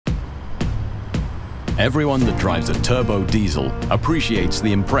Everyone that drives a turbo diesel appreciates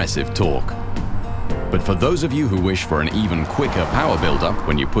the impressive torque. But for those of you who wish for an even quicker power build-up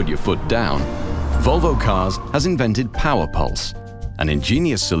when you put your foot down, Volvo Cars has invented PowerPulse, an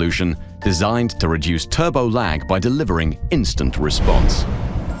ingenious solution designed to reduce turbo lag by delivering instant response.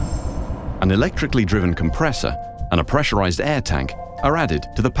 An electrically driven compressor and a pressurized air tank are added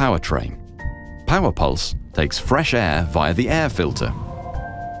to the powertrain. PowerPulse takes fresh air via the air filter.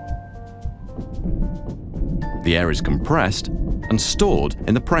 The air is compressed and stored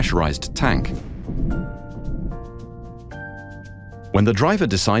in the pressurized tank. When the driver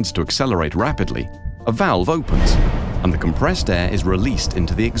decides to accelerate rapidly, a valve opens and the compressed air is released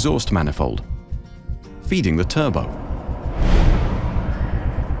into the exhaust manifold, feeding the turbo.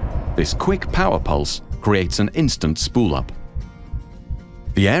 This quick power pulse creates an instant spool-up.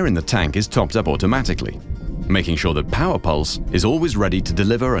 The air in the tank is topped up automatically, making sure that power pulse is always ready to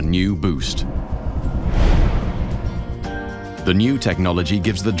deliver a new boost. The new technology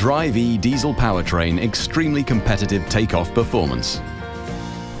gives the Drive-E diesel powertrain extremely competitive takeoff performance.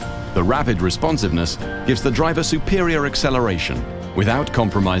 The rapid responsiveness gives the driver superior acceleration without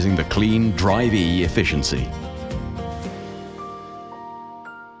compromising the clean Drive-E efficiency.